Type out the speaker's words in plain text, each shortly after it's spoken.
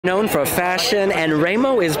Known for fashion, and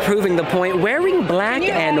Remo is proving the point, wearing black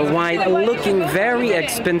and white, looking very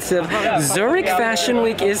expensive. Zurich Fashion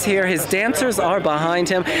Week is here. His dancers are behind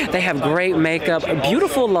him. They have great makeup,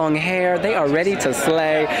 beautiful long hair. They are ready to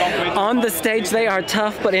slay. On the stage, they are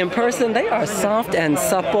tough, but in person, they are soft and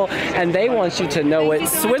supple, and they want you to know it.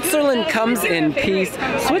 Switzerland comes in peace.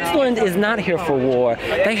 Switzerland is not here for war.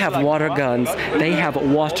 They have water guns. They have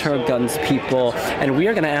water guns, people, and we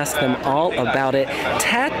are going to ask them all about it.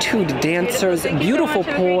 Tattooed dancers, beautiful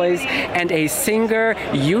poise, and a singer.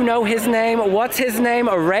 You know his name. What's his name?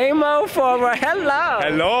 Remo Forrer. Hello.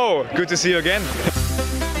 Hello. Good to see you again.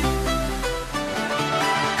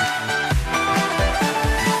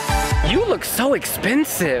 You look so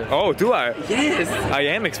expensive. Oh, do I? Yes. I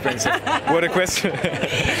am expensive. What a question.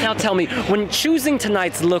 Now tell me, when choosing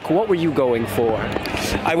tonight's look, what were you going for?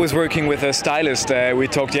 I was working with a stylist. We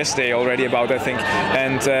talked yesterday already about, I think.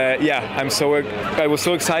 And yeah, I was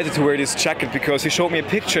so excited to wear this jacket because he showed me a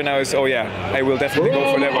picture and I was, oh yeah, I will definitely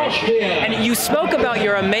go for that one. And you spoke about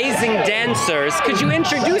your amazing dancers. Could you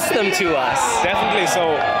introduce them to us? Definitely.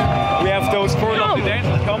 So we have those four lovely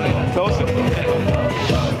dancers. Come closer.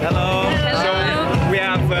 Hello. So we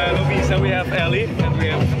have Lovisa, we have Ellie, and we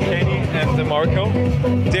have Kenny and Marco.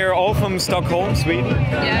 They're all from Stockholm, Sweden,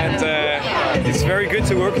 and it's very good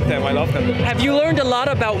to work with them. I love them. Have you learned a lot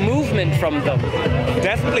about movement from them?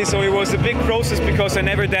 Definitely. So it was a big process because I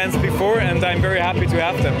never danced before, and I'm very happy to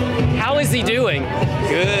have them. How is he doing?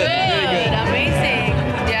 Good. Good. Amazing.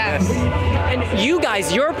 Yes. And you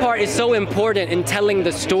guys, your part is so important in telling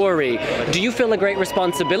the story. Do you feel a great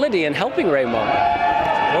responsibility in helping Remo?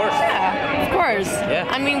 Of course. Yeah, of course. Yeah.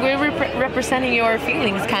 I mean, we're representing your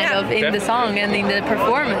feelings kind of in the song and in the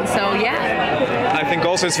performance, so yeah. I think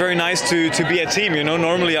also it's very nice to be a team, you know.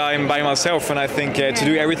 Normally I'm by myself, and I think to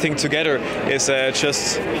do everything together is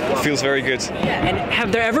just feels very good. And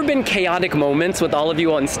have there ever been chaotic moments with all of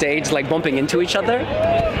you on stage, like bumping into each other?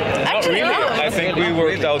 Actually, Not really. no. I think we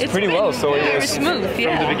worked out pretty well, so it very was smooth.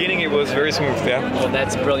 Yeah. From the beginning it was very smooth, yeah. Well,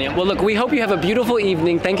 that's brilliant. Well, look, we hope you have a beautiful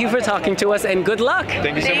evening. Thank you for talking to us, and good luck.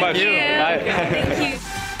 Thank you so Thank much. you. Bye. Thank you.